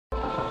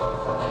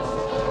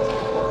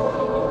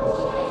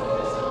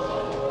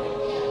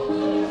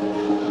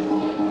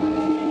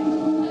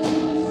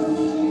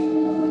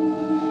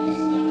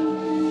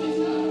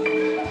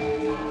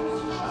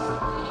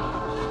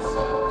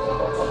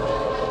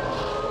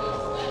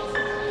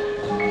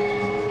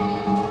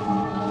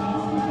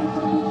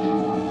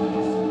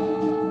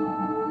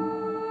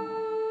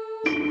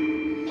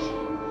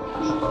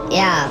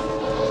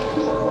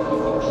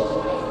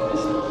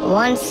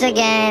once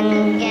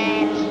again.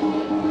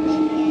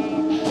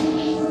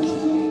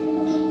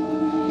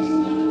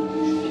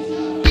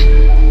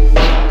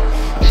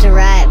 It's a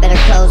riot, better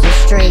close the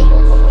street.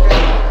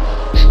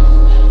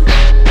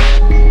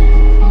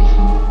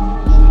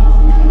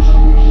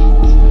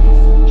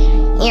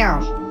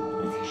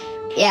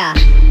 Yeah.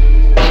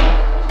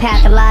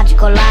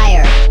 Pathological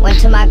liar. Went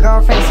to my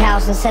girlfriend's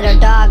house and set her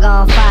dog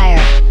on fire.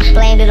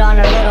 Blamed it on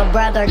her little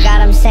brother,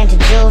 got him sent to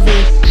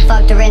juvie.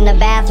 Fucked her in the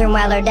bathroom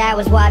while her dad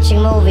was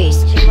watching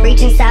movies.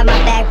 Reached inside my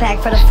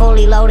backpack for the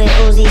fully loaded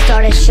Uzi.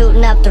 Started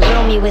shooting up the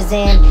room he was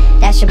in.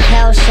 That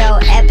Chappelle Show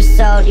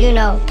episode, you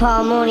know,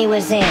 Paul Mooney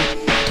was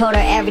in. Told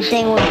her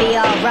everything would be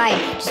alright,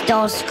 just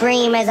don't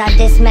scream as I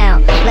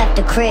dismount. Left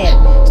the crib,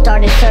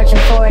 started searching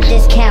for a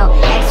discount.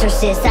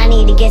 Exorcist, I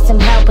need to get some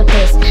help with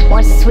this.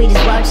 Once as sweet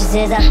as roaches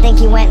is, I think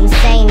he went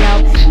insane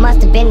though. Must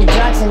have been the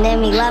drugs and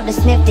then he loved to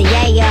sniff the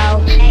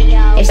yayo.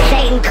 If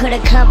Satan could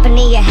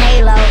accompany a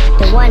halo,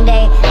 then one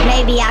day,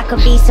 maybe I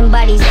could be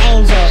somebody's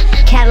angel.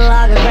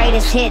 Catalog of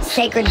greatest hits,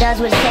 sacred does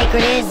what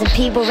sacred is. And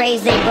people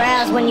raise their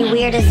brows when you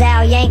weird as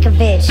Al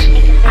Yankovic.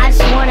 I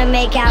just wanna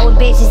make out with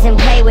bitches and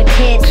play with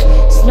tits.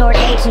 Snort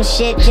H and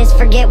shit, just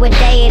forget what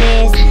day it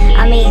is.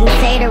 I'm eating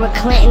Seder with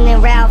Clinton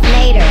and Ralph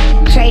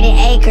Nader. Trading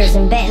acres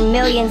and betting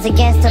millions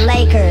against the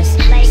Lakers.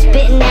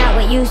 Spitting out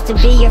what used to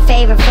be your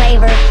favorite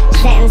flavor.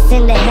 Sentenced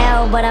into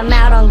hell, but I'm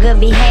out on good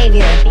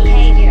behavior.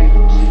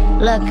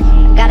 Look,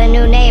 got a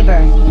new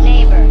neighbor.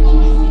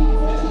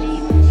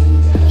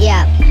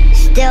 Yeah.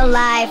 Still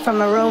live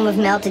from a room of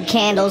melted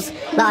candles.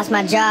 Lost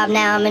my job,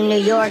 now I'm in New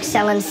York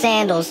selling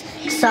sandals.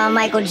 Saw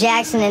Michael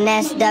Jackson and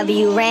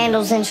S.W.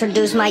 Randall's.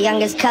 Introduced my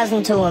youngest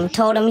cousin to him.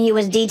 Told him he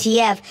was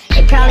DTF.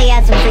 They probably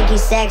had some freaky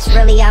sex,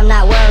 really I'm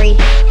not worried.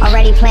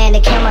 Already planned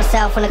to kill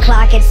myself when the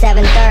clock hit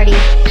 7:30.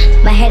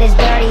 My head is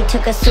dirty,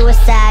 took a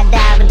suicide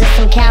dive into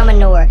some cow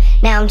manure.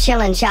 Now I'm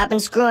chilling, chopping,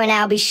 screwing,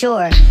 I'll be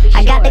sure.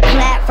 I got the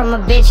clap from a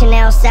bitch in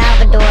El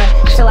Salvador,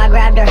 so I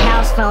grabbed her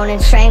house phone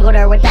and strangled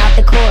her without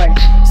the cord.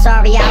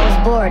 Sorry I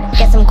was bored,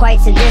 guess I'm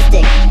quite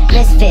sadistic.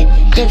 Misfit,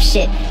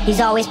 dipshit,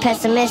 he's always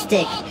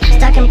pessimistic.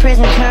 Stuck in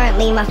prison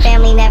currently, my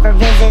family never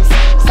visits.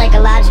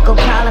 Psychological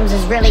problems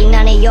is really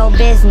none of your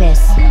business.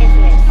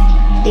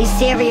 These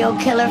serial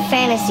killer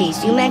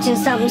fantasies, you mention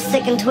something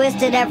sick and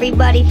twisted,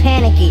 everybody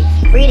panicky.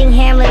 Reading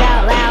Hamlet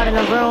out loud in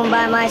a room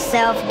by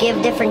myself. Give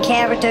different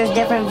characters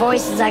different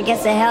voices, I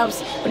guess it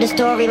helps with the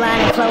storyline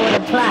and flow of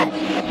the plot.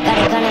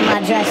 Got a gun in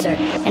my dresser,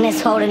 and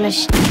it's holding a